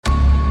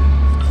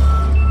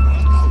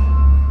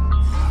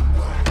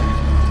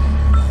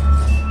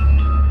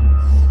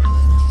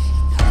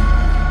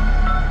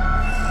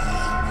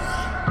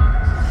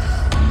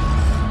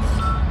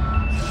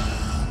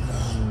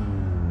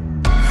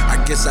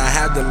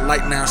got the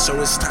light now, so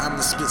it's time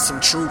to spit some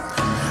truth.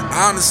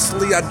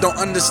 Honestly, I don't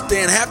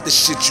understand half the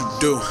shit you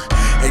do.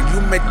 And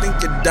you may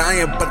think you're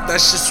dying, but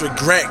that's just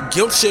regret.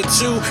 Guilt shit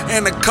too,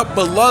 and a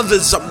couple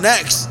others up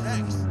next.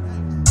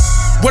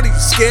 What, are you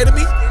scared of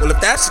me? Well, if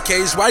that's the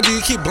case, why do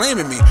you keep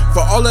blaming me for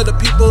all of the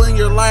people in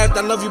your life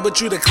that love you but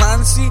you decline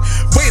to see?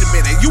 Wait a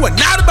minute, you are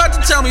not about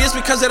to tell me it's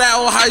because of that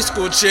old high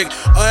school chick.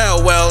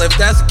 Oh, well, if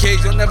that's the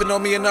case, you'll never know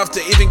me enough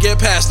to even get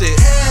past it.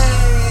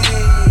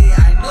 Hey,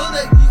 I know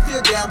that you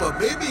feel down, but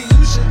maybe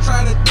you should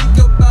try to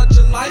think about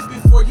your life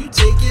before you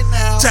take it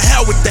now. To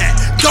hell with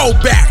that. Go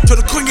back to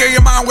the queen of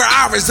your mind where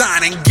I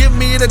resign and give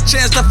me the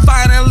chance to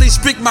finally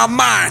speak my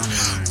mind.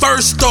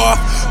 First off,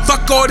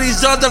 fuck all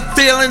these other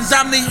feelings.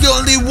 I'm the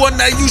only one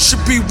that you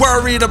should be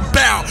worried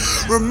about.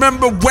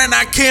 Remember when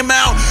I came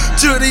out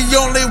to the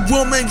only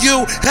woman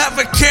you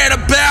ever cared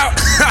about?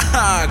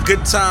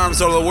 Good times,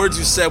 all the words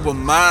you said were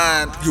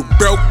mine. You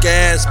broke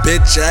ass,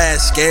 bitch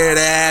ass, scared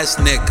ass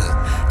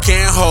nigga.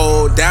 Can't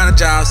hold down a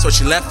job, so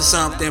she left for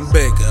something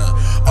bigger.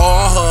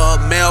 All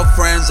her male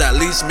friends at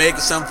least making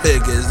some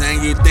figures.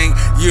 And you think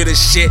you the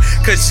shit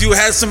cause you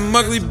had some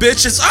ugly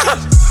bitches.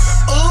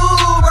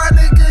 Ooh, my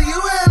nigga, you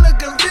ain't look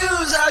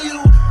confused. How you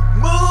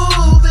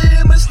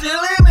moving but still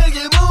ain't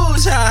making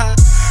moves?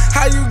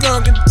 How you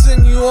gonna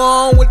continue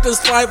on with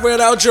this life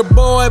without your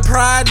boy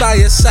Pride by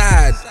your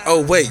side?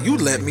 Oh wait, you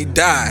let me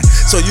die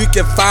so you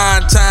can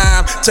find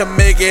time to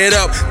make it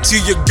up to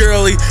your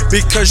girlie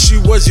because she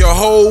was your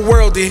whole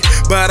worldie.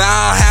 But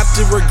I'll have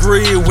to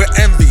agree with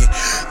envy.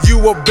 You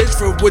a bitch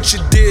for what you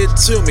did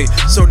to me,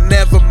 so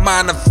never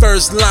mind the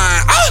first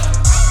line.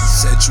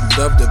 Said you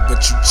loved her,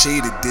 but you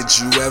cheated. Did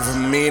you ever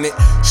mean it?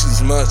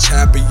 She's much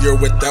happier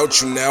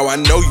without you now. I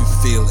know you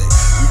feel it.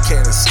 You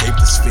can't escape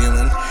this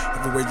feeling.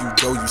 Everywhere you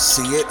go, you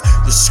see it.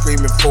 You're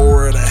screaming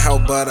for her to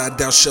help, but I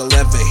doubt she'll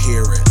ever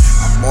hear it.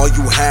 I'm all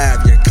you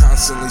have. You're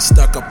constantly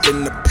stuck up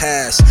in the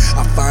past.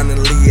 I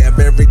finally have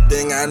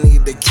everything I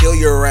need to kill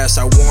your ass.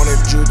 I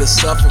wanted you to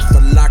suffer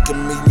for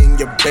locking me in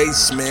your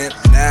basement.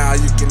 Now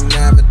you can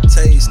have a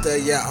taste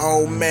of your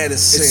own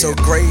medicine. It's so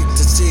great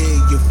to see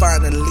you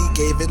finally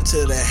gave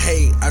into the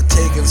hate. I've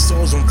taken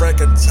souls on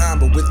record time,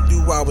 but with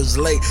you I was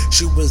late.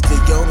 She was the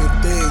only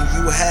thing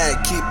you had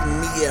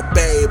keeping me at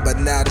bay. But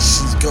now that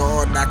she's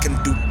gone, I can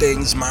do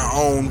things my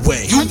own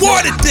way. You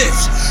wanted this,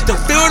 to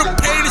feel the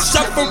pain and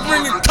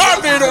suffering and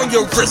carve it on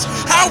your wrist.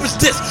 How is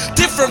this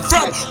different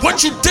from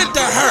what you did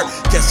to her?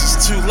 Guess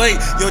it's too late,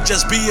 you'll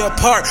just be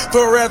apart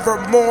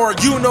forevermore.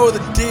 You know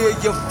the deal,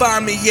 you'll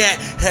find me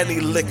at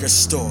any liquor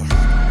store.